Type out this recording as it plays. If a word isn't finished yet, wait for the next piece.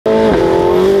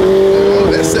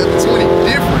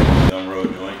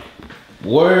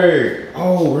Word.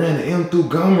 Oh, we're in the M through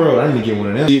Gum Road. I need to get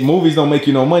one of them. Movies don't make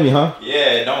you no money, huh?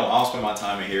 Yeah, I don't spend my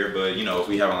time in here, but you know, if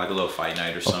we having like a little fight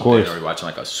night or something, or we watching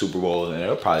like a Super Bowl, then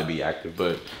it'll probably be active.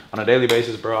 But on a daily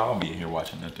basis, bro, I'll be in here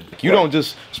watching nothing. You don't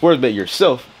just sports bet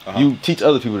yourself. You teach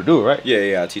other people to do it, right?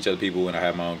 Yeah, I teach other people, and I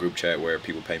have my own group chat where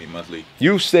people pay me monthly.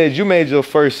 You said you made your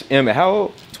first M at how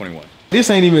old? 21. This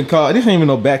ain't even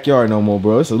no backyard no more,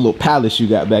 bro. It's a little palace you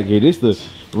got back here. This the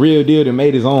real deal that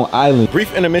made his own island.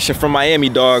 Brief intermission from Miami,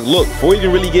 dog. Look, before we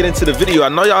even really get into the video, I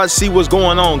know y'all see what's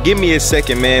going on. Give me a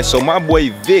second, man. So my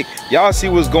boy Vic, y'all see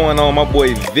what's going on. My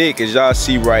boy Vic, as y'all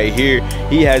see right here,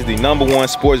 he has the #1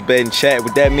 sports betting chat.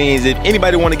 What that means, if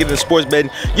anybody want to get into sports betting,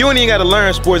 you don't even got to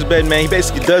learn sports betting, man. He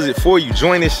basically does it for you.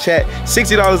 Join this chat,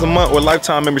 $60 a month or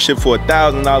lifetime membership for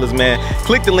 $1,000, man.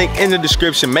 Click the link in the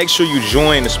description. Make sure you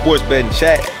join the sports betting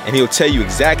chat, and he'll tell you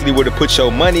exactly where to put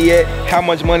your money at, how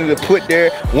much money to put there,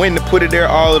 when to put it there,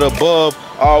 all of the above,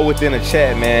 all within a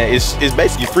chat, man. It's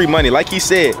basically free money. Like he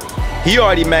said, he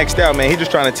already maxed out, man. He just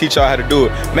trying to teach y'all how to do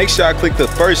it. Make sure I click the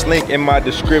first link in my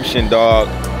description, dog,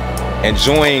 and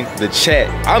join the chat.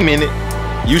 I'm in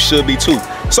it. You should be too.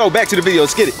 So back to the video,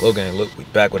 let's get it. Glo Gang, look, we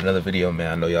back with another video,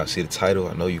 man. I know y'all see the title.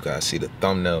 I know you guys see the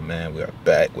thumbnail, man. We are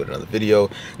back with another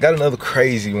video. Got another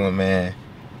crazy one, man.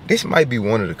 This might be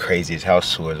one of the craziest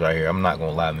house tours right here. I'm not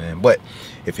gonna lie, man. But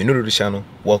if you're new to the channel,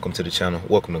 welcome to the channel.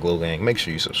 Welcome to Glo Gang. Make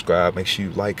sure you subscribe, make sure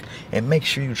you like, and make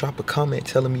sure you drop a comment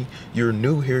telling me you're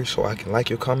new here so I can like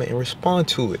your comment and respond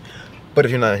to it. But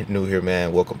if you're not new here,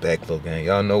 man, welcome back, Glo Gang.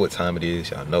 Y'all know what time it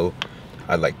is. Y'all know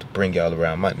I like to bring y'all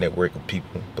around my network of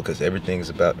people because everything is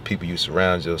about the people you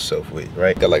surround yourself with,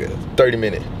 right? Got like a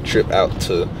 30-minute trip out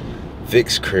to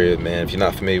Vic's crib, man. If you're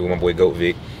not familiar with my boy Goat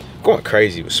Vic, going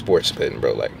crazy with sports betting,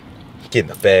 bro. Like getting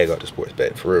a bag out the sports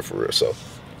betting, for real. So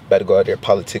about to go out there,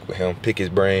 politic with him, pick his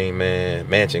brain, man.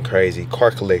 Mansion crazy,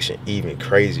 car collection even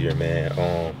crazier,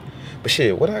 man. But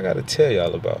shit, what I gotta tell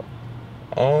y'all about?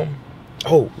 Oh,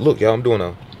 look, y'all, I'm doing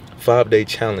a 5-day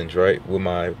challenge, right, with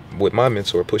my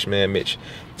mentor, Pushman Mitch.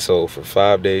 So for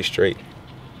 5 days straight,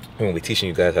 when we're teaching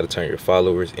you guys how to turn your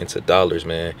followers into dollars,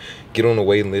 man. Get on the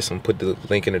waiting list. I'm gonna put the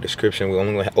link in the description. We're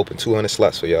only gonna open 200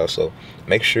 slots for y'all, so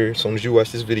make sure as soon as you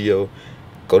watch this video,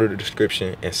 go to the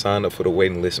description and sign up for the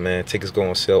waiting list, man. Tickets go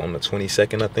on sale on the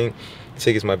 22nd, I think.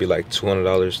 Tickets might be like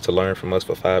 $200 to learn from us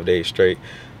for 5 days straight.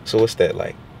 So what's that,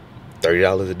 like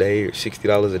 $30 a day or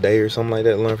 $60 a day or something like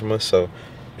that to learn from us? So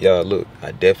y'all, look,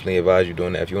 I definitely advise you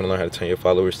doing that. If you want to learn how to turn your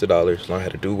followers to dollars, learn how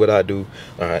to do what I do,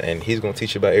 and he's going to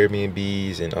teach you about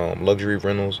Airbnbs and luxury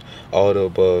rentals, all the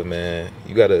above, man.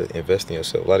 You got to invest in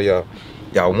yourself. A lot of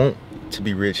y'all want to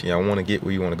be rich and y'all want to get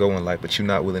where you want to go in life, but you're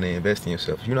not willing to invest in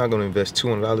yourself. If you're not going to invest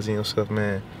 $200 in yourself,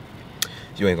 man,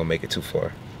 you ain't going to make it too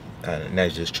far. And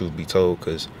that's just truth be told,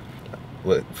 because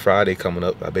what Friday coming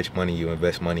up, I bet you money you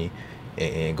invest money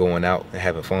in going out and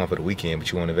having fun for the weekend,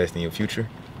 but you want to invest in your future.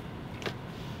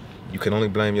 You can only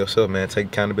blame yourself, man. Take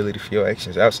accountability for your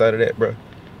actions. Outside of that, bro,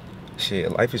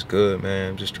 shit, life is good,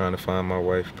 man. I'm just trying to find my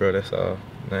wife, bro. That's all.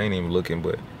 I ain't even looking,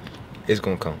 but it's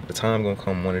gonna come. The time gonna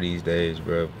come one of these days,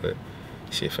 bro. But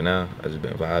shit, for now, I just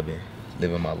been vibing,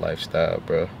 living my lifestyle,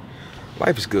 bro.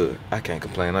 Life is good. I can't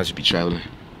complain. I just be traveling.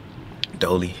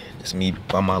 Dolly, it's me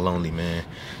by my lonely, man.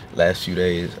 Last few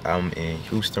days, I'm in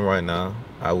Houston right now.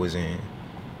 I was in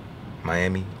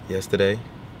Miami yesterday,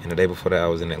 and the day before that, I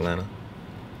was in Atlanta.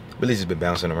 Really just been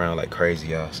bouncing around like crazy,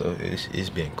 y'all. So it's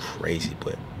been crazy,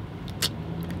 but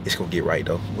it's gonna get right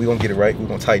though. We gonna get it right. We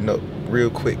gonna tighten up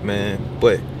real quick, man.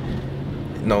 But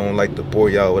you know, I don't like to bore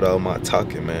y'all with all my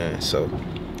talking, man. So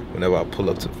whenever I pull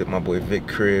up to my boy Vic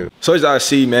crib, so as y'all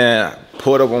see, man, I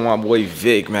pulled up on my boy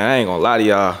Vic, man. I ain't gonna lie to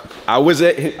y'all. I was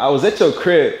at your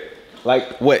crib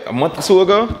like what, a month or two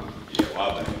ago? Yeah, a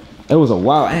while back. It was a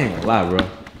while. I ain't gonna lie, bro.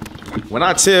 When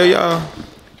I tell y'all,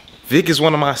 Vic is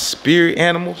one of my spirit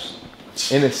animals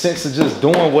in the sense of just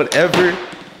doing whatever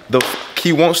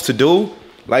he wants to do.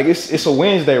 Like it's a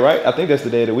Wednesday, right? I think that's the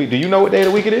day of the week. Do you know what day of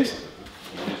the week it is?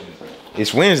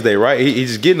 It's Wednesday, right? He's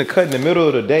just getting a cut in the middle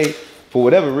of the day for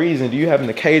whatever reason. Do you have an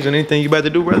occasion, anything you about to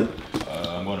do, brother?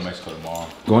 I'm going to Mexico tomorrow.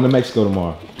 Going to Mexico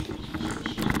tomorrow.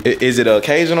 Is it an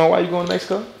occasion on why you going to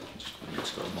Mexico?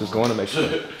 Just going to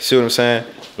Mexico. See what I'm saying?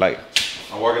 Like,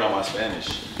 I'm working on my Spanish.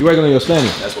 You working on your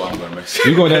Spanish? That's why I'm going to Mexico.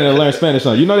 You going down there to learn Spanish,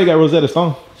 huh? You know they got Rosetta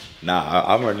Stone? Nah,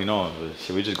 I'm already knowing, but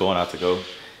shit, we just going out to go.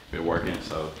 Been working,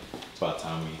 so it's about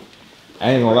time we.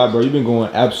 I ain't gonna lie, bro. You've been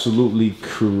going absolutely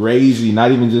crazy.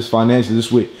 Not even just financially,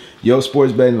 just with your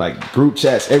sports betting, like group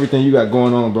chats, everything you got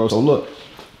going on, bro. So look,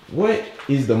 what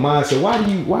is the mindset?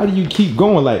 Why do you keep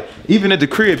going? Like even at the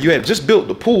crib, you had just built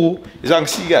the pool. As y'all can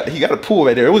see, he got a pool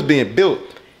right there. It was being built.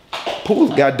 pool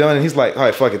got done and he's like, all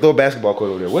right, fuck it, throw a basketball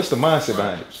court over there. What's the mindset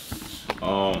behind it?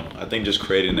 I think just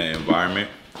creating an environment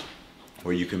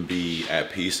where you can be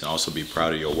at peace and also be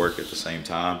proud of your work at the same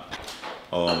time.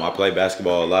 I play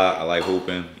basketball a lot. I like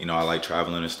hooping. You know, I like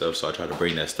traveling and stuff. So I try to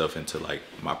bring that stuff into like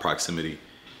my proximity.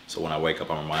 So when I wake up,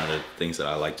 I'm reminded of things that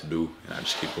I like to do, and I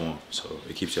just keep going. So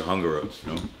it keeps your hunger up,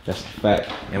 you know? That's a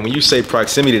fact. And when you say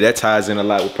proximity, that ties in a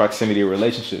lot with proximity of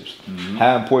relationships.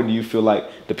 How important do you feel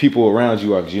like the people around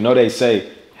you are? Because you know they say,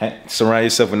 surround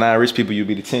yourself with 9 rich people, you'll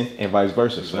be the 10th, and vice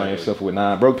versa. Exactly. Surround yourself with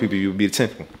 9 broke people, you'll be the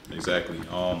 10th one. Exactly.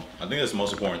 I think that's the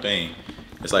most important thing.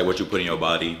 It's like what you put in your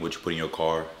body, what you put in your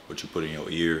car, what you put in your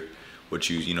ear, what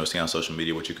you know, see on social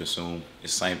media, what you consume.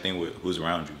 It's the same thing with who's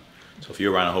around you. So if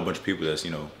you're around a whole bunch of people that's,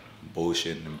 you know,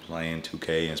 bullshitting and playing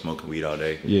 2K and smoking weed all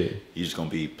day, you're just gonna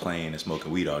be playing and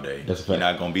smoking weed all day. That's a fact. You're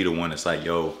not gonna be the one that's like,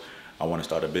 yo, I want to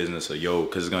start a business, or yo,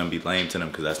 because it's gonna be lame to them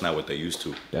because that's not what they're used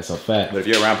to. That's a fact. But if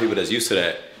you're around people that's used to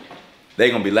that,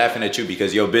 they're gonna be laughing at you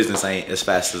because your business ain't as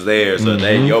fast as theirs, or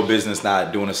your business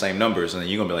not doing the same numbers, and then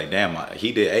you're gonna be like, damn,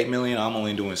 he did 8 million, I'm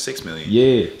only doing 6 million.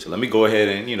 Yeah. So let me go ahead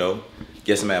and, you know,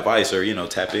 get some advice, or, you know,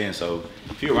 tap in. So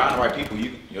if you're around the right people,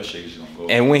 your shit is gonna go.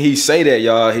 And when he say that,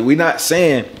 y'all, we not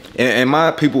saying, and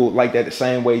my people like that the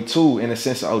same way too, in the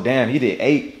sense of, oh damn, he did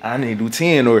 8, I need to do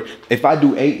 10, or if I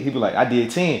do 8, he be like, I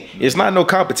did 10. It's not no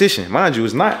competition, mind you.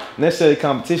 It's not necessarily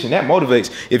competition. That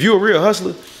motivates. If you're a real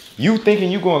hustler, you thinking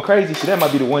you going crazy, so that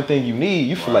might be the one thing you need.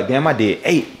 You feel like, damn, I did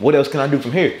 8. What else can I do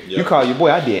from here? Yep. You call your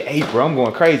boy, I did 8, bro. I'm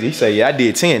going crazy. He say, yeah, I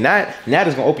did 10. Now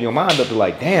that's gonna open your mind up to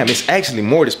like, damn, it's actually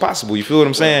more that's possible. You feel what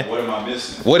I'm saying? What am I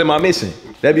missing? What am I missing?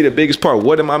 That'd be the biggest part.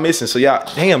 What am I missing? So y'all,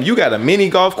 damn, you got a mini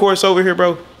golf course over here,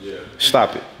 bro? Yeah.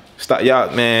 Stop it. Stop.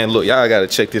 Y'all, man, look, y'all gotta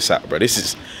check this out, bro. This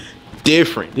is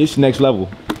different. This next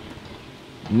level.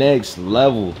 Next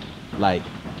level. Like,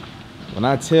 when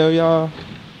I tell y'all,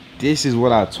 this is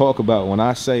what I talk about when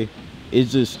I say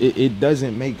it's just, it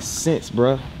doesn't make sense,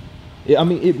 bruh. I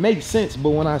mean, it makes sense, but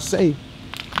when I say,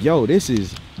 yo, this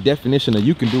is definition of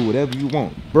you can do whatever you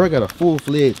want. Bro, got a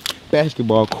full-fledged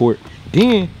basketball court,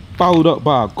 then followed up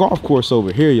by a golf course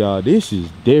over here, y'all. This is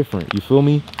different, you feel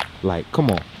me? Like, come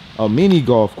on, a mini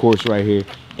golf course right here.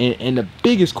 And the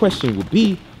biggest question would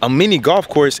be, a mini golf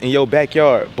course in your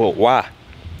backyard, but why?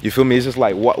 You feel me? It's just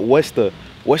like, what's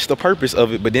the purpose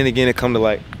of it? But then again, it come to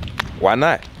like, why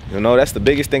not? You know, that's the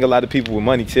biggest thing a lot of people with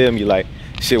money tell me. Like,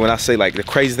 shit, when I say like the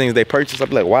crazy things they purchase, I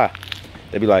be like, why?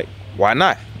 They be like, why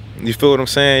not? You feel what I'm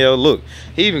saying? Yo, look,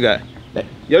 he even got,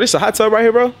 yo, this a hot tub right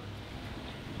here, bro?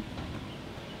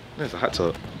 That's a hot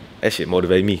tub. That shit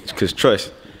motivate me, because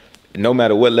trust, no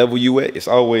matter what level you at, it's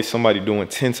always somebody doing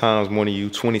 10 times more than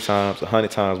you, 20 times, 100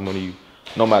 times more than you.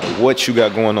 No matter what you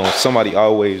got going on, somebody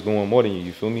always doing more than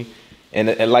you feel me?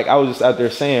 And like I was just out there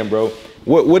saying, bro,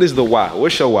 what is the why?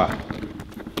 What's your why?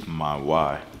 My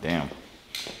why? Damn.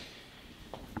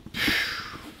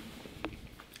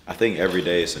 I think every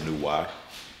day it's a new why.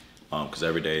 Because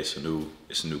every day it's a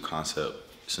new concept.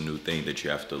 It's a new thing that you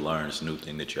have to learn. It's a new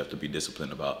thing that you have to be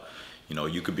disciplined about. You know,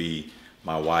 you could be,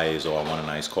 my why is, oh, I want a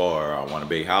nice car, or I want a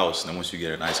big house. And then once you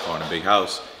get a nice car and a big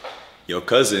house, your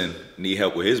cousin need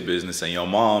help with his business, and your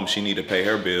mom, she need to pay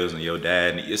her bills, and your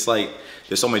dad, it's like,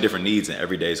 there's so many different needs, and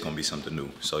every day is gonna be something new.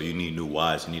 So you need new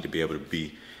whys. You need to be able to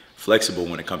be flexible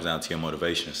when it comes down to your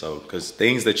motivation. So, because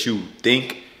things that you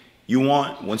think you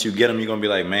want, once you get them, you're gonna be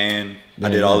like, man, I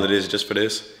did all of this just for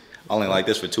this. I only like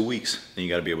this for 2 weeks. Then you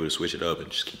gotta be able to switch it up and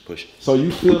just keep pushing. So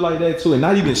you feel like that too? And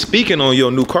not even speaking on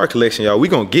your new car collection, y'all, we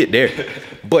gonna get there.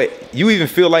 But you even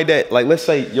feel like that, like let's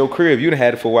say your crib, you done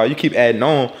had it for a while, you keep adding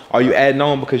on. Are you adding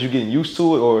on because you're getting used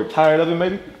to it or tired of it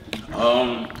maybe?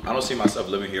 I don't see myself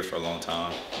living here for a long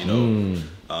time, you know.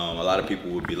 A lot of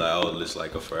people would be like, oh, this is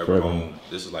like a forever home.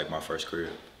 This is like my first crib.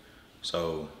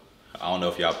 So I don't know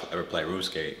if y'all ever played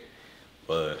RuneScape,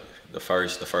 but the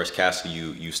first castle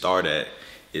you start at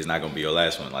is not gonna be your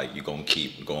last one. Like, you're gonna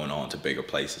keep going on to bigger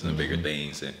places and bigger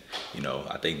things. And, you know,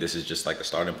 I think this is just like a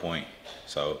starting point.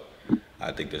 So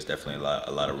I think there's definitely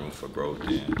a lot of room for growth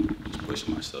and just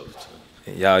pushing myself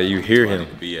to, y'all, you hear him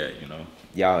be at, you know.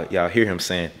 Y'all hear him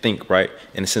saying think, right?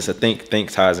 In the sense of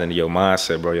think ties into your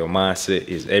mindset, bro. Your mindset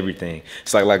is everything.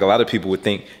 It's like a lot of people would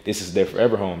think this is their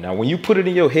forever home. Now, when you put it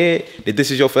in your head that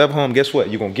this is your forever home, guess what?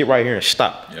 You're gonna get right here and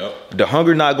stop. Yep. The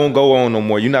hunger not gonna go on no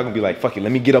more. You're not gonna be like, fuck it,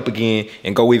 let me get up again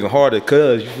and go even harder,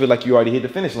 because you feel like you already hit the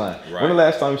finish line. Right. When the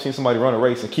last time you seen somebody run a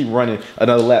race and keep running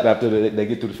another lap after they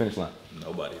get through the finish line?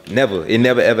 Nobody. Never. It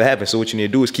never ever happens. So what you need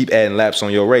to do is keep adding laps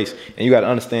on your race. And you gotta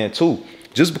understand too,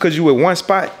 just because you at one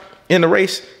spot in the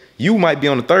race, you might be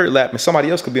on the 3rd lap and somebody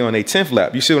else could be on their 10th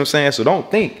lap. You see what I'm saying? So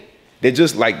don't think that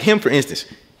just like him, for instance,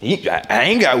 I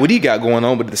ain't got what he got going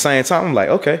on, but at the same time, I'm like,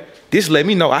 okay, this let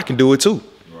me know I can do it too. Right.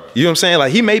 You know what I'm saying?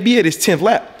 Like, he may be at his 10th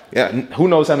lap. Yeah, who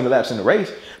knows how many laps in the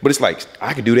race, but it's like,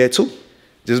 I can do that too.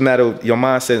 Just matter of your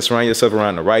mindset and surround yourself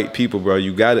around the right people, bro.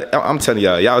 You got it. I'm telling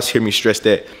y'all hear me stress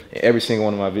that in every single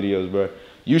one of my videos, bro.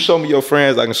 You show me your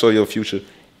friends, I can show you your future.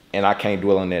 And I can't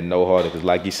dwell on that no harder, because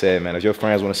like you said, man, if your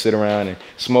friends want to sit around and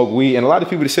smoke weed, and a lot of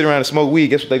people that sit around and smoke weed,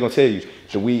 guess what they gonna tell you?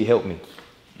 The weed helped me.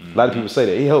 A lot of people say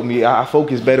that. It helped me. I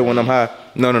focus better when I'm high.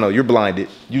 No, you're blinded.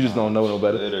 You just don't know no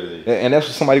better. Literally. And that's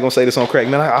what somebody gonna say this on crack.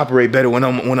 Man, I operate better when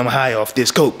I'm high off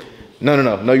this coke. No,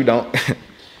 you don't.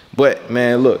 But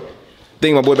man, look, I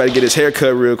think my boy about to get his hair cut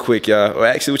real quick, y'all. Or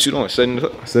actually, what you doing? Setting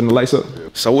the lights up.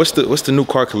 So what's the new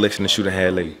car collection that you done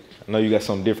had lately? I know you got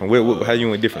something different. How you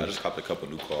went different? I just copped a couple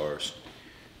new cars.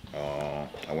 I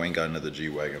went and got another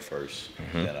G-Wagon first.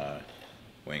 Then I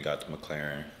went and got the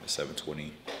McLaren, the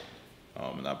 720.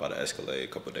 And I bought an Escalade a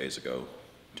couple days ago,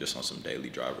 just on some daily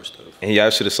driver stuff. And y'all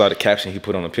should have saw the caption he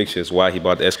put on the pictures why he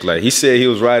bought the Escalade. He said he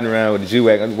was riding around with the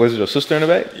G-Wagon. Was it your sister in the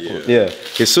back? Yeah.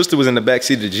 His sister was in the back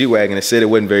seat of the G-Wagon and said it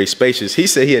wasn't very spacious. He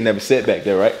said he had never sat back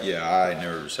there, right? Yeah, I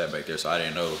never sat back there, so I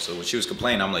didn't know. So when she was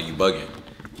complaining, I'm like, you bugging.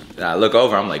 And I look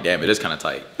over, I'm like, damn, it is kind of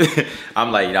tight.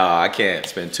 I'm like, nah, I can't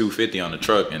spend $250 on the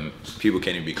truck and people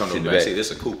can't even be comfortable in the backseat. This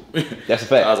is a coupe. That's a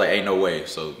fact. So I was like, ain't no way.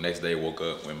 So next day, woke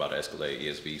up, went and bought an Escalade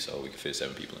ESV so we could fit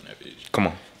 7 people in that bitch. Come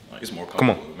on. Like, it's more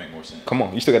comfortable. It would make more sense. Come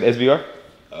on. You still got the SVR?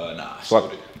 Nah, I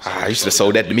sold it. You should have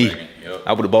sold that to me. Yep.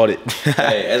 I would have bought it.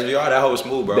 Hey, SVR, that whole was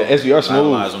smooth, bro. The SVR smooth.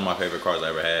 That was one of my favorite cars I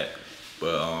ever had.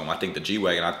 But I think the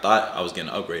G-Wagon, I thought I was getting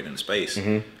an upgrade in the space.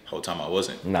 Whole time I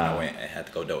wasn't. Nah. I went and had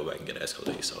to go double back and get an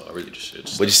Escalade, so I really just should.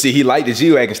 But you see, he liked the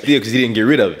G-Wagon still because he didn't get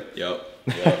rid of it.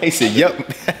 Yep. He said, yep.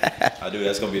 I do.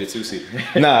 That's going to be the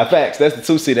 2-seater. Nah, facts. That's the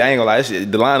 2-seater. I ain't gonna lie.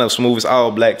 The lineup smooth. It's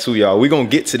all black too, y'all. We're going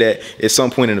to get to that at some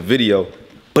point in the video.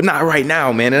 But not right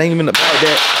now, man. It ain't even about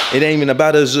that. It ain't even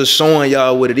about us just showing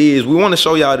y'all what it is. We want to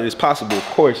show y'all that it's possible, of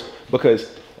course, because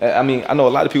I mean, I know a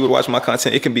lot of people that watch my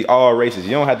content, it can be all races.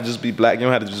 You don't have to just be black. You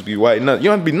don't have to just be white. No, you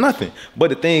don't have to be nothing.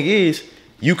 But the thing is,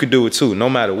 you can do it too, no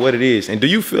matter what it is. And do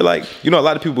you feel like, you know, a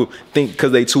lot of people think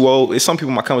because they too old, some people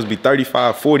in my comments be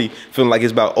 35, 40, feeling like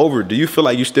it's about over. Do you feel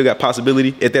like you still got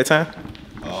possibility at that time?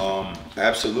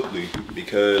 Absolutely,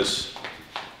 because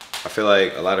I feel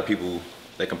like a lot of people,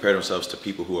 they compare themselves to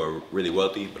people who are really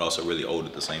wealthy, but also really old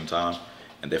at the same time.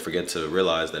 And they forget to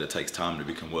realize that it takes time to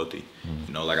become wealthy.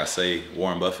 You know, like I say,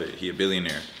 Warren Buffett, he a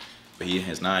billionaire, but he in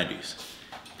his 90s.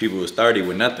 People who's 30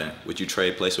 with nothing. Would you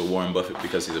trade place with Warren Buffett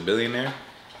because he's a billionaire?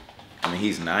 I mean,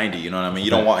 he's 90, you know what I mean? You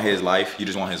don't want his life, you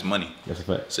just want his money. That's a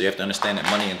fact. So you have to understand that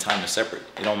money and time is separate.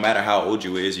 It don't matter how old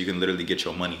you is, you can literally get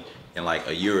your money in like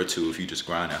a year or two if you just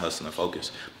grind and hustle and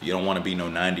focus. But you don't want to be no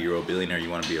 90-year-old billionaire,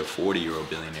 you want to be a 40-year-old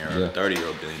billionaire or a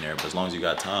 30-year-old billionaire. But as long as you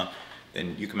got time,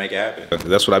 then you can make it happen.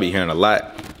 That's what I be hearing a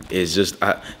lot. It's just,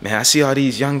 man, I see all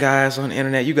these young guys on the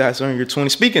internet. You guys are in your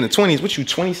 20s. Speaking of 20s, what you,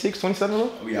 26, 27, bro?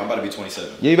 Oh, yeah, I'm about to be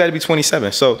 27. Yeah, you about to be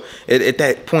 27. So at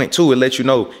that point, too, it lets you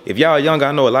know, if y'all younger,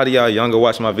 I know a lot of y'all younger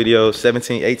watching my videos,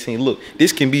 17, 18, look,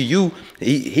 this can be you.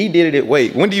 He did it at,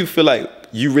 when do you feel like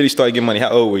you really started getting money?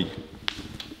 How old were you?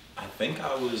 I think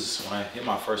I was, when I hit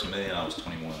my first million, I was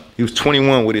 21. He was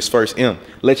 21 with his first M.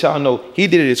 Let y'all know, he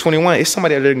did it at 21. It's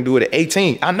somebody that didn't do it at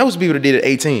 18. I know some people that did it at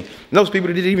 18. Those people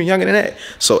that did it even younger than that.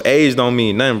 So age don't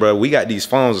mean nothing, bro. We got these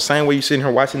phones. The same way you sitting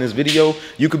here watching this video,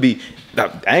 you could be, I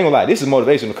ain't gonna lie, this is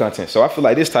motivational content. So I feel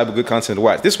like this type of good content to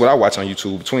watch. This is what I watch on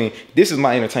YouTube. This is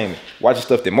my entertainment. Watching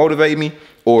stuff that motivate me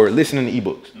or listening to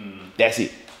ebooks. That's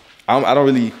it.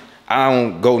 I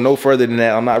don't go no further than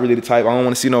that. I'm not really the type. I don't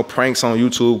want to see no pranks on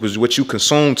YouTube because what you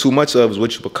consume too much of is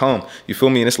what you become. You feel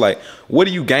me? And it's like, what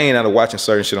do you gain out of watching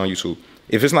certain shit on YouTube?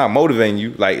 If it's not motivating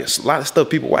you, like it's a lot of stuff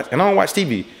people watch, and I don't watch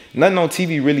TV. Nothing on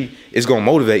TV really is gonna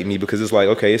motivate me because it's like,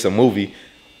 okay, it's a movie.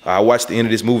 I watched the end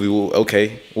of this movie. Well,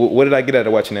 okay, what did I get out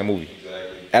of watching that movie?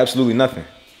 Exactly. Absolutely nothing.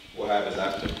 What happens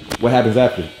after? What happens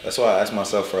after? That's why I ask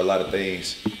myself for a lot of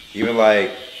things. Even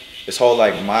like this whole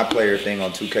like my player thing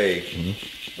on 2K.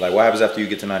 Like, what happens after you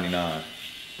get to 99?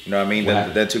 You know what I mean?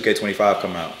 Then 2K25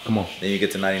 come out. Come on. Then you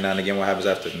get to 99 again. What happens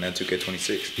after? And then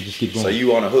 2K26. You just keep going. So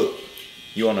you on a hook.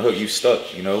 You on the hook. You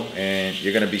stuck, you know? And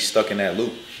you're going to be stuck in that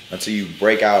loop until you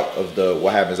break out of the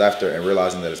what happens after and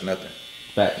realizing that it's nothing.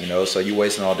 Fact. You know? So you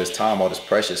wasting all this time, all this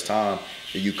precious time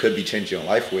that you could be changing your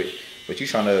life with, but you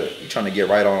trying to get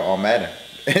right on Madden.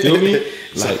 Feel me?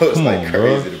 So like, it's like on,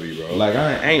 crazy bro. to me, bro. Like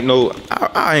I ain't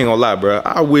gonna lie, bro.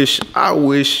 I wish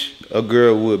a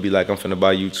girl would be like, I'm finna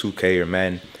buy you 2K or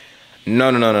Madden.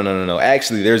 No.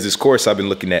 Actually, there's this course I've been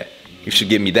looking at. You should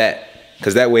get me that.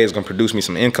 because that way it's gonna produce me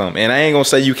some income. And I ain't gonna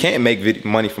say you can't make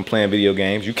money from playing video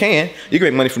games. You can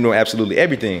make money from doing absolutely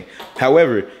everything.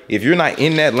 However, if you're not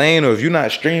in that lane, or if you're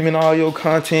not streaming all your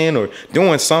content or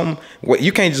doing something,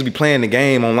 you can't just be playing the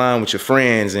game online with your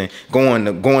friends and going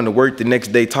to work the next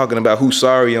day talking about who's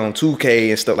sorry on 2K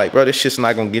and stuff. Like, bro, this shit's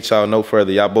not gonna get y'all no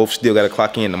further. Y'all both still gotta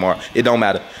clock in tomorrow. It don't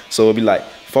matter. So it'll be like,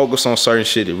 focus on certain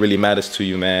shit that really matters to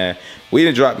you, man. We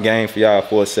done dropped game for y'all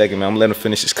for a second, man. I'm gonna let him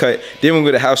finish his cut. Then we go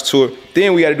to the house tour.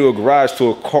 Then we gotta do a garage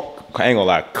tour. I ain't gonna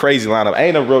lie, crazy lineup. I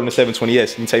ain't never rode in the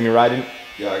 720S. Can you take me riding?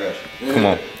 Yeah, I got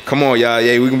you. Come on, y'all.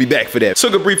 Yeah, we gonna be back for that.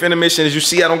 Took a brief intermission. As you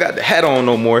see, I don't got the hat on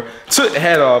no more. Took the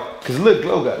hat off, cause look,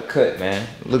 Glo got a cut, man.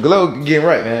 Look, Glo getting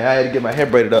right, man. I had to get my hair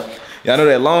braided up. Y'all know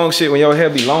that long shit when your hair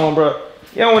be long, bro.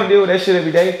 You don't wanna deal with that shit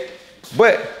every day.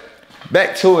 But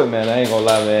back to it, man. I ain't gonna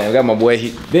lie, man. I got my boy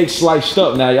Vic sliced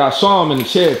up now. Y'all saw him in the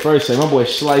chair at first. Say my boy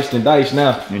sliced and diced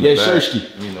now. Yeah,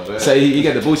 Shersky. You know that. Say he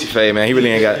got the Boosie fade, man. He really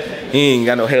ain't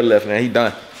got no hair left, man. He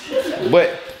done.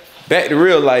 But back to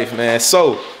real life, man.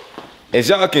 So as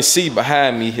y'all can see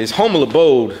behind me, his humble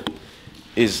abode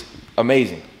is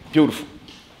amazing, beautiful.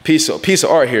 Piece of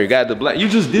art here. Got the black. You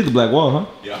just did the black wall, huh?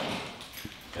 Yeah.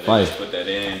 And I just put that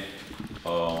in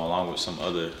along with some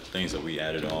other things that we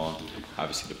added on.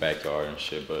 Obviously the backyard and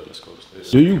shit, but let's go to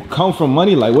this. Do you come from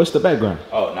money? Like, what's the background?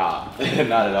 Oh, nah,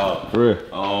 not at all. For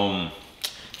real?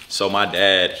 So my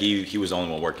dad, he was the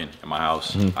only one working in my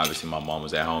house. Obviously my mom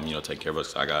was at home, you know, taking care of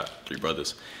us. I got 3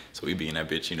 brothers. So we be in that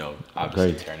bitch, you know,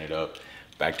 obviously tearing it up.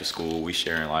 Back to school, we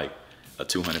sharing like a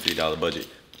 $250 budget.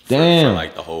 For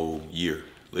like the whole year,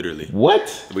 literally.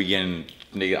 What? We getting,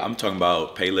 nigga, I'm talking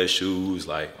about Payless shoes,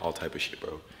 like all type of shit,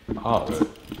 bro. Oh,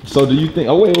 so do you think,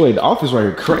 oh wait, the office right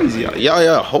here crazy.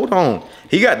 Y'all, hold on.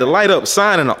 He got the light up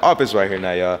sign in the office right here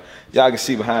now, y'all. Y'all can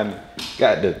see behind me.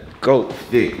 Got the GOAT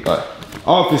thick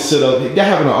office set up. That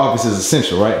having an office is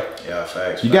essential, right? Yeah,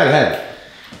 facts. You gotta have it.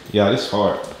 Yeah, this is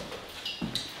hard.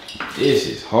 This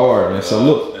is hard, man. So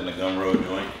look. In the Gumroad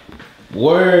joint.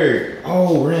 Word.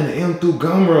 Oh, we're in the M through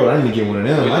Gumroad. I need to get one of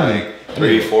them. Like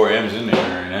 3, 4 M's in there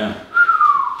right now.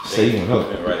 Say you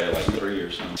want right at like 3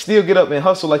 or something. Still get up and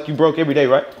hustle like you broke every day,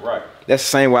 right? Right. That's the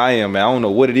same way I am, man. I don't know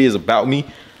what it is about me,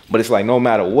 but it's like no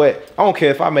matter what, I don't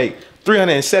care if I make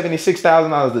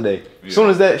 $376,000 a day. As soon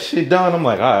as that shit done, I'm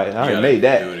like, all right, I already made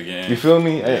that. Do it again. You feel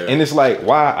me? Yeah. And it's like,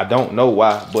 why? I don't know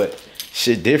why, but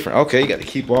shit different. Okay, you got to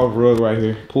keep off rug right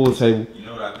here, pool table. You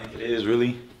know what I think it is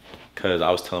really? Because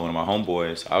I was telling one of my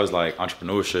homeboys, I was like,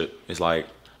 entrepreneurship is like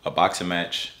a boxing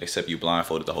match, except you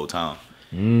blindfolded the whole time.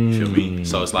 You feel me?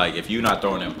 So it's like, if you're not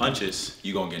throwing them punches,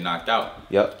 you gonna get knocked out.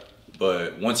 Yep.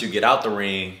 But once you get out the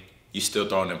ring, you still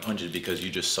throwing them punches because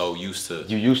you just so used to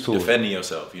defending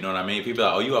yourself. You know what I mean? People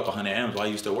are like, oh, you up 100 M's, why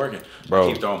you still working? Bro,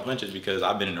 I keep throwing punches because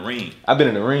I've been in the ring.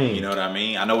 You know what I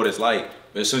mean? I know what it's like.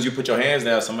 But as soon as you put your hands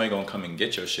down, somebody gonna come and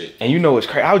get your shit. And you know what's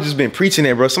crazy? I was just been preaching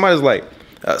it, bro. Somebody's like,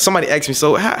 somebody asked me,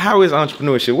 so how is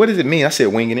entrepreneurship? What does it mean? I said,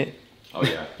 winging it. Oh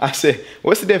yeah. I said,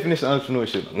 what's the definition of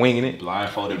entrepreneurship? Winging it.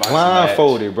 Blindfolded.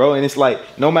 Blindfolded, bro. And it's like,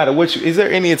 no matter what is there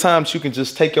any times you can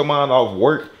just take your mind off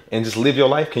work and just live your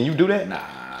life? Can you do that? Nah.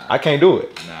 I can't do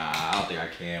it. Nah, I don't think I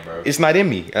can, bro. It's not in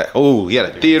me. Oh, yeah,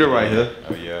 the theater right here.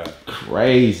 Oh yeah.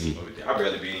 Crazy. I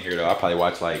barely be in here though. I probably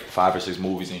watch like 5 or 6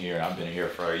 movies in here. I've been in here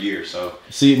for a year, so.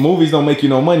 See, movies don't make you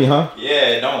no money, huh?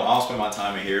 Yeah, no, I don't spend my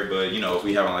time in here, but you know, if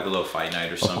we having like a little fight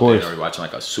night or something, or we watching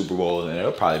like a Super Bowl, then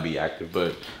it'll probably be active.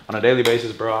 But on a daily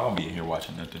basis, bro, I don't be in here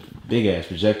watching nothing. Big ass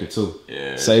projector too.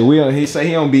 Yeah. He say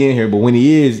he don't be in here, but when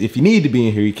he is, if you need to be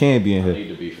in here, he can be in here. I need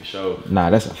to be for sure. Nah,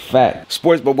 that's a fact.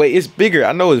 Sports, but wait, it's bigger.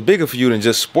 I know it's bigger for you than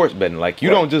just sports betting. Like you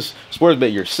don't just sports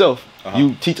bet yourself.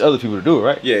 You teach other people to do it,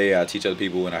 right? Yeah, I teach other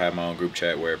people, and I have my own group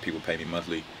chat where people pay me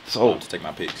monthly to take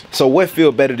my picks. So what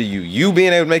feel better to you? You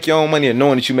being able to make your own money or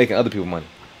knowing that you're making other people money?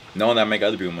 Knowing that I make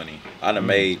other people money. I done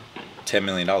made $10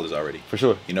 million already. For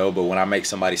sure. You know, but when I make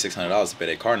somebody $600 to pay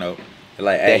their car note, they're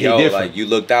like, hey, yo, like you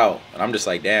looked out. And I'm just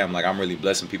like, damn, like I'm really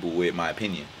blessing people with my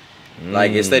opinion.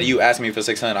 Like instead of you asking me for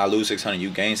 600, I lose 600, you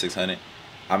gain 600.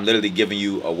 I'm literally giving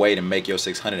you a way to make your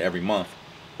 600 every month.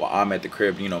 While I'm at the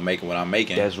crib, you know, making what I'm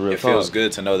making. That's real. It feels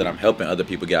good to know that I'm helping other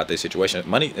people get out their situation.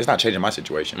 Money, it's not changing my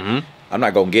situation. I'm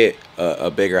not gonna get a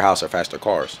bigger house or faster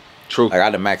cars. True. Like I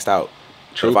done maxed out.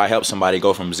 True. But if I help somebody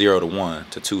go from 0 to 1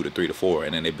 to 2 to 3 to 4,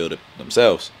 and then they build it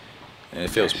themselves, and it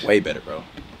feels way better, bro.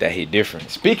 That hit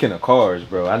different. Speaking of cars,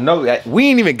 bro, I know that we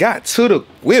ain't even got to the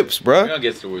whips, bro. We gonna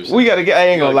get to the whips. We gotta get. I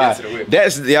ain't gonna lie.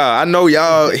 That's y'all. I know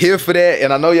y'all here for that,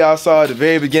 and I know y'all saw at the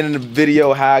very beginning of the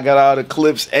video how I got all the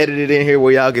clips edited in here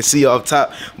where y'all can see off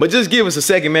top. But just give us a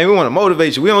second, man. We want to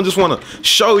motivate you. We don't just want to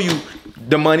show you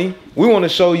the money. We want to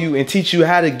show you and teach you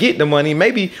how to get the money.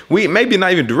 Maybe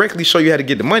not even directly show you how to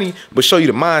get the money, but show you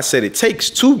the mindset it takes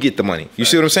to get the money. You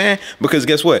see what I'm saying? Because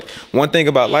guess what? One thing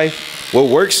about life, what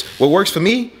works for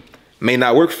me may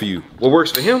not work for you. What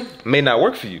works for him may not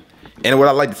work for you. And what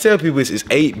I like to tell people is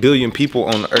 8 billion people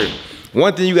on the earth.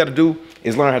 One thing you got to do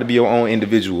is learn how to be your own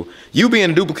individual. You being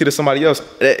a duplicate of somebody else,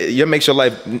 that makes your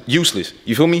life useless.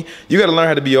 You feel me? You got to learn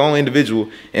how to be your own individual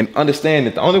and understand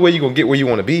that the only way you're going to get where you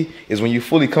want to be is when you're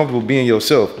fully comfortable being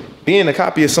yourself. Being a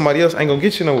copy of somebody else ain't going to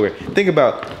get you nowhere. Think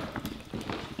about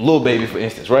Lil Baby, for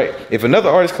instance, right? If another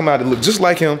artist come out that look just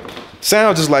like him,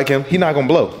 sound just like him, he not going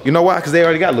to blow. You know why? Because they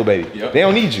already got Lil Baby. Yep. They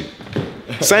don't need you.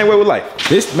 Same way with life.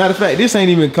 Matter of fact, this ain't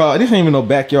even no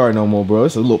backyard no more, bro.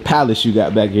 It's a little palace you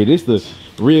got back here. This the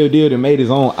real deal that made his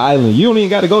own island. You don't even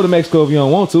got to go to Mexico if you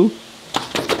don't want to.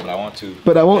 But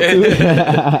I want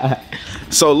to.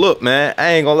 So look, man,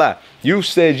 I ain't gonna lie. You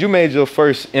said you made your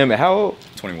first M at how old?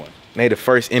 21. Made the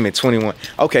first M at 21.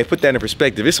 Okay, put that in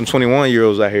perspective. There's some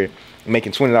 21-year-olds out here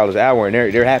making $20 an hour and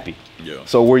they're happy. Yeah.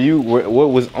 So what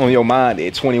was on your mind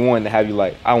at 21 to have you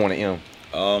like, I want an M?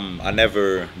 I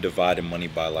never divided money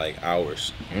by like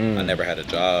hours. I never had a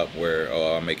job where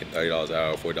I'm making $30 an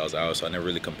hour, $40 an hour, so I never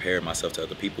really compared myself to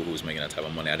other people who was making that type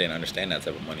of money. I didn't understand that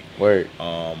type of money. Word.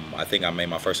 I think I made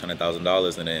my first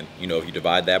 $100,000, and then if you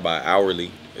divide that by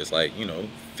hourly, it's like $50,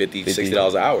 $60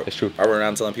 an hour. That's true. I run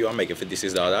around telling people I'm making $50,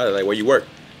 $60 an hour. Like, where you work?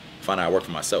 Find out I work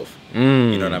for myself. You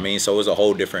know what I mean? So it's a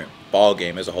whole different ball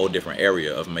game. It's a whole different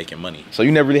area of making money. So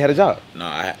you never really had a job? No,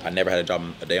 I never had a job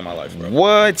a day in my life, bro.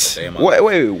 What?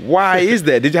 Wait, why is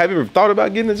that? Have you ever thought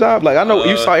about getting a job? Like, I know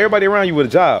you saw everybody around you with a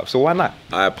job, so why not?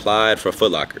 I applied for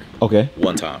Foot Locker. Okay.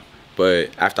 One time.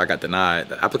 But after I got denied,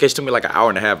 the application took me like an hour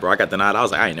and a half, bro. I got denied. I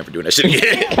was like, I ain't never doing that shit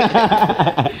again.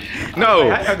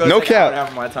 No cap.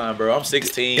 After my time, bro. I'm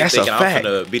 16, That's thinking a fact.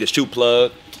 I'm finna be the shoe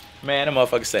plug. Man, them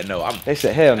motherfuckers said no. They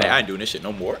said hell no. Hey, I ain't doing this shit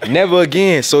no more. Never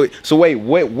again. So wait,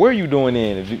 what were you doing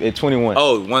then at 21?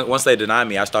 Oh, once they denied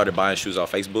me, I started buying shoes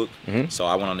off Facebook. So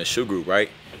I went on this shoe group, right?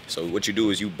 So what you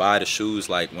do is you buy the shoes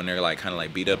like when they're like kind of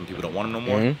like beat up and people don't want them no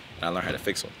more. And I learned how to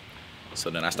fix them. So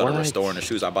then I started restoring the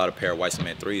shoes. I bought a pair of white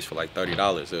cement 3s for like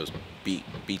 $30. It was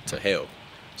beat to hell.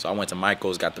 So I went to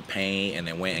Michael's, got the paint, and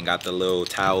then went and got the little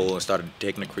towel and started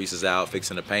taking the creases out,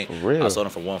 fixing the paint. For real? I sold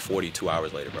them for $140 2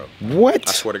 hours later, bro. What?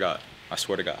 I swear to God. I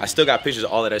swear to God. I still got pictures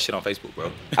of all of that shit on Facebook,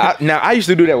 bro. Now, I used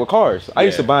to do that with cars. I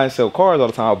used to buy and sell cars all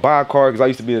the time. I'd buy a car because I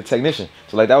used to be a technician.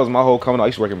 So, like, that was my whole coming out. I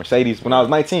used to work at Mercedes. When I was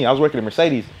 19, I was working at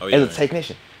Mercedes as a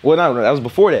technician. Well, no, that was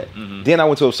before that. Then I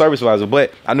went to a service advisor,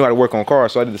 but I knew how to work on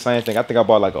cars, so I did the same thing. I think I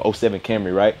bought like a 07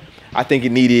 Camry, right? I think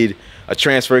it needed a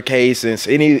transfer case and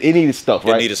it needed stuff,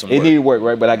 right? It needed work,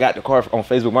 right? But I got the car on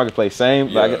Facebook Marketplace. I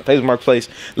got Facebook Marketplace.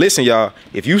 Listen, y'all,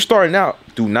 if you starting out,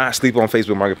 do not sleep on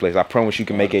Facebook Marketplace. I promise you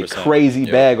can make a crazy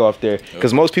bag off there.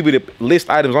 Because most people that list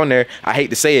items on there, I hate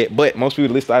to say it, but most people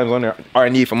that list items on there are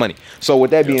in need for money. So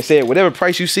with that being said, whatever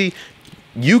price you see,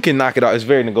 you can knock it out. It's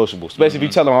very negotiable. Especially if you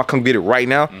tell them I'll come get it right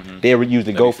now, they'll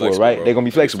usually go for it, right? They're going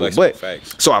to be flexible.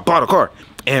 So I bought a car.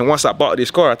 And once I bought this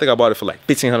car, I think I bought it for like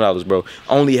 $1,500, bro.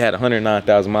 Only had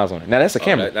 109,000 miles on it. Now that's a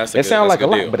Camry. That sounds like a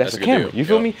lot, but that's a Camry. You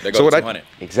feel me? So what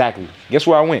exactly. Guess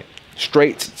where I went?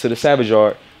 Straight to the Savage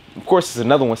Yard. Of course, there's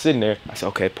another one sitting there. I said,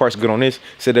 okay, parts good on this.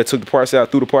 Said I took the parts out,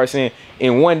 threw the parts in.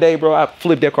 In one day, bro, I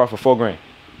flipped that car for $4 grand.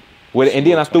 And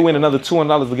then I threw in another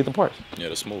 $200 to get the parts. Yeah,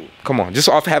 that's smooth. Come on, just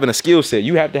off having a skill set.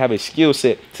 You have to have a skill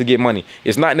set to get money.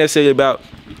 It's not necessarily about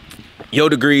your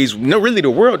degrees. No, really,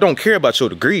 the world don't care about your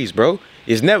degrees, bro.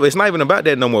 It's not even about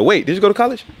that no more. Wait, did you go to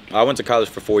college? I went to college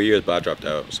for 4 years, but I dropped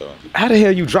out. So how the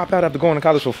hell you drop out after going to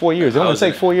college for 4 years? It only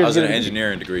take 4 years. I was in an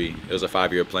engineering degree. It was a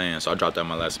 5-year plan, so I dropped out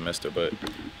my last semester. But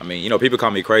I mean, people call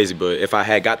me crazy, but if I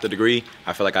had got the degree,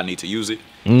 I feel like I need to use it.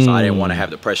 So I didn't want to have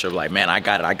the pressure of like, man, I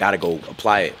got it. I gotta go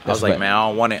apply it. I was like, man, I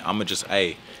don't want it. I'm gonna just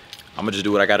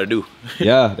do what I gotta do.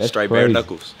 Yeah, that's straight crazy. bare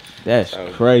knuckles. That's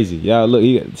crazy. Y'all look,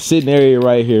 you got sitting area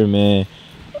right here, man.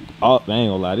 Oh, I ain't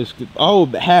gonna lie, this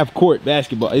half court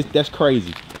basketball, that's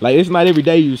crazy. Like, it's not every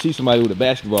day you see somebody with a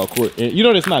basketball court. And you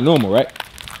know that's not normal, right?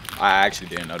 I actually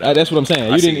didn't know that. That's what I'm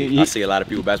saying. I see a lot of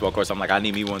people basketball courts. I'm like, I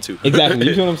need me one too. Exactly.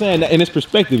 You see what I'm saying? And it's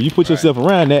perspective. You put yourself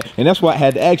around that, and that's why I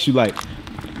had to ask you, like,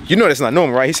 you know that's not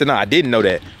normal, right? He said, no, I didn't know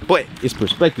that. But it's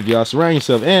perspective, y'all. Surround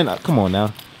yourself. And come on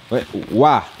now.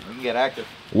 Why? You get active.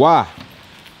 Why?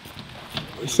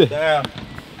 Damn.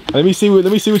 Let me see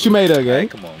what you made of, gang. Hey,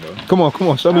 come on, bro. Come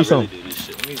on. Show me something.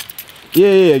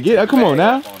 Yeah. Get come on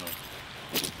now.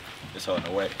 It's holding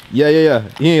away. Yeah.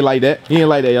 He ain't like that,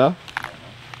 y'all.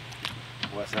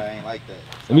 What's I ain't like that.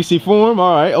 Let me see form.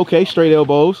 All right. Okay. Straight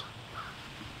elbows.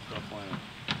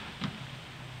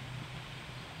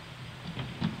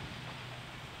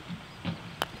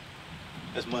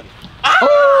 That's money.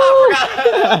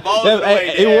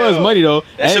 It was money though.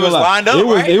 That shit was lined up,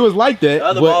 right? It was like that. The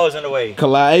other ball was in the way.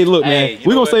 Collide. Hey, look, man.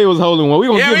 We gonna say it was holding one. We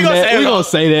gonna give him that. We gonna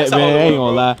say that, man. I ain't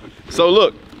gonna lie. So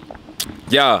look,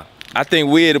 y'all. I think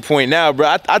we're at the point now,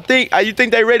 bro. I think. You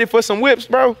think they ready for some whips,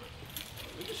 bro?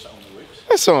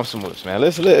 Let's show them some whips, man.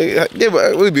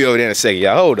 We'll be over there in a second,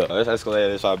 y'all. Hold up. This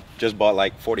Escalade, I just bought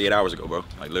like 48 hours ago, bro.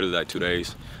 Like literally like 2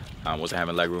 days. I wasn't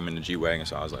having leg room in the G-Wagon,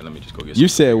 so I was like, let me just go get some. You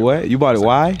said what? You bought it?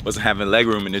 Why? Wasn't having leg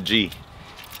room in the G.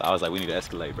 So I was like, we need to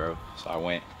Escalade, bro. So I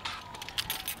went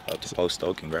up to Post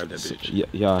Oak and grabbed that bitch.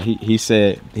 Yeah, he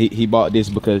said he bought this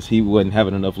because he wasn't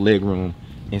having enough leg room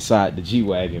inside the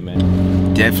G-Wagon,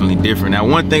 man. Definitely different. Now,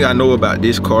 one thing I know about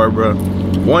this car, bro,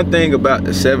 one thing about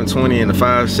the 720 and the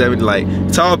 570, like,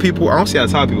 tall people, I don't see how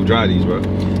tall people drive these, bro.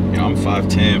 Yeah, I'm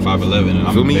 5'10", 5'11", and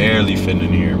I'm barely fitting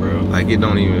in here, bro. Like, it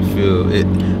don't even feel it.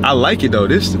 I like it though.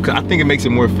 This, I think it makes it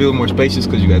feel more spacious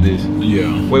because you got this.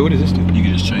 Yeah. Wait, what does this do? You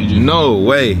can just change it. No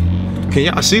way. Can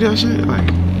y'all see that shit? Like,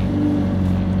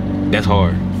 that's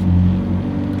hard.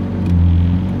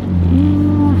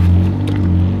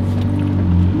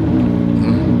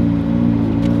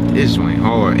 This joint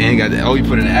hard. And got that. Oh, you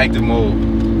put it in active mode.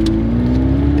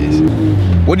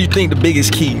 What do you think the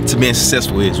biggest key to being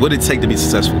successful is? What did it take to be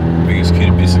successful? Biggest key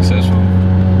to be successful?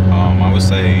 I would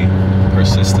say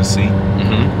persistency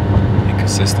and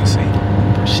consistency.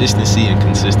 Persistency and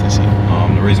consistency.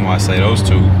 The reason why I say those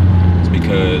two is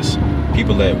because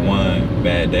people let one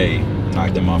bad day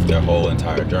knock them off their whole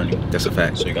entire journey. That's a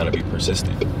fact. So you gotta be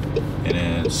persistent. And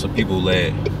then some people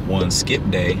let one skip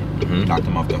day knock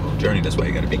them off their whole journey. That's why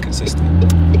you gotta be consistent.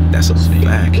 That's a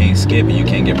fact. You can't skip and you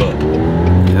can't give up.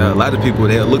 Yeah, a lot of people,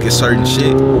 they'll look at certain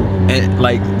shit and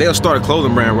like they'll start a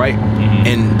clothing brand, right?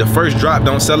 And the first drop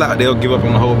don't sell out, they'll give up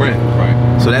on the whole brand.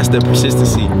 Right. So that's the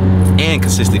persistency and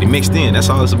consistency mixed in. That's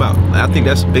all it's about. I think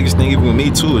that's the biggest thing even with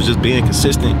me too, is just being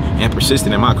consistent and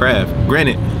persistent in my craft.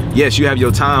 Granted, yes, you have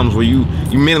your times where you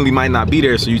mentally might not be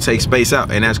there, so you take space out,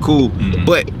 and that's cool.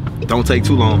 But don't take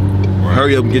too long. Right.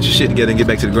 Hurry up and get your shit together and get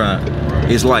back to the grind.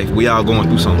 Right. It's life. We all going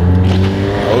through something.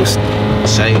 Oh,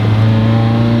 say.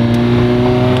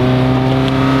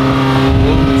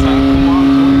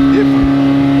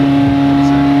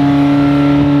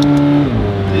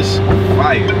 This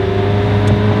fire.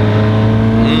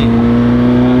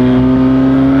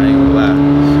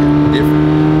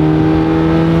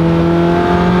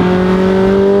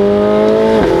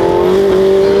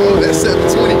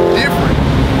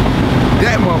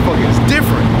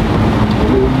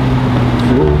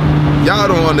 Y'all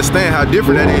don't understand how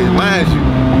different that is. Mind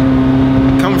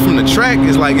you, coming from the track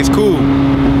is like, it's cool.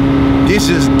 This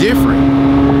is different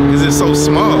because it's so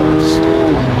small.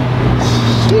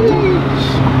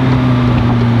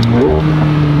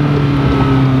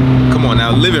 Come on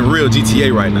now, living real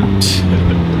GTA right now.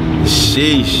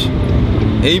 Sheesh.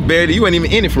 You ain't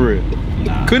even in it for real.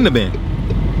 Nah. Couldn't have been.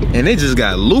 And it just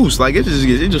got loose. Like it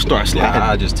just started sliding.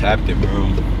 I just tapped it, bro.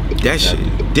 That shit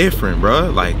different,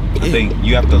 bro. Like, I think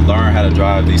you have to learn how to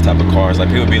drive these type of cars. Like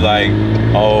people be like,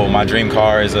 oh, my dream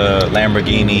car is a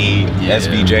Lamborghini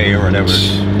SVJ or whatever.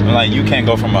 I'm like, you can't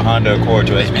go from a Honda Accord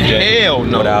to SVJ Hell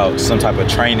no. without some type of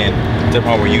training to the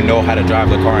point where you know how to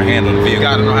drive the car and handle the vehicle. You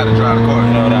gotta know how to drive the car.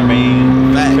 You know what I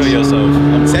mean? Facts. Kill yourself.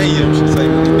 I'm telling you, shit's like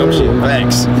dumb shit.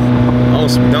 Facts. On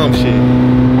some dumb shit.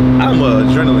 I'm a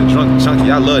adrenaline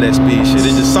junkie. I love that speed shit.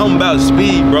 It's just something about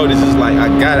speed, bro. This is like, I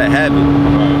gotta have it.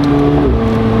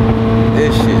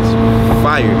 This shit's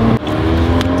fire.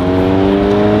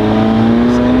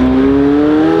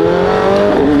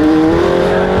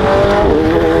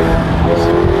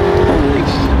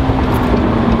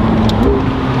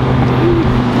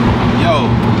 Yo,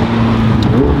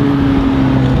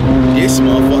 this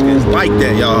motherfucker is like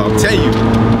that, y'all. I'm telling you.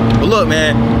 But look,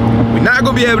 man, we're not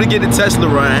gonna be able to get the Tesla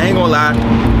run. I ain't gonna lie.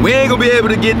 We ain't gonna be able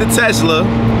to get the Tesla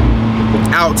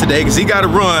out today because he gotta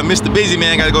run. Mr. Busy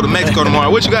Man gotta go to Mexico tomorrow.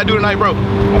 What you gotta do tonight, bro?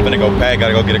 I'm gonna go pack.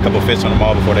 Gotta go get a couple fish on the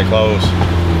mall before they close.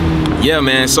 Yeah,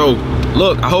 man. So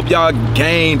look, I hope y'all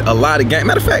gained a lot of game.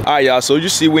 Matter of fact, all right, y'all. So you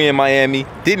see, we in Miami.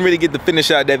 Didn't really get to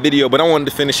finish out that video, but I wanted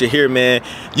to finish it here, man.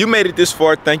 You made it this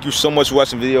far. Thank you so much for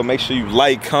watching the video. Make sure you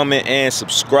like, comment, and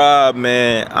subscribe,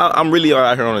 man. I'm really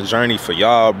out here on a journey for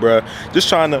y'all, bro. Just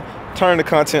trying to turn the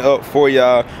content up for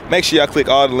y'all. Make sure y'all click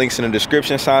all the links in the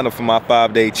description. Sign up for my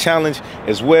 5-day challenge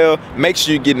as well. Make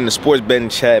sure you get in the sports betting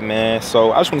chat, man.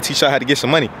 So I just want to teach y'all how to get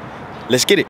some money. Let's get it.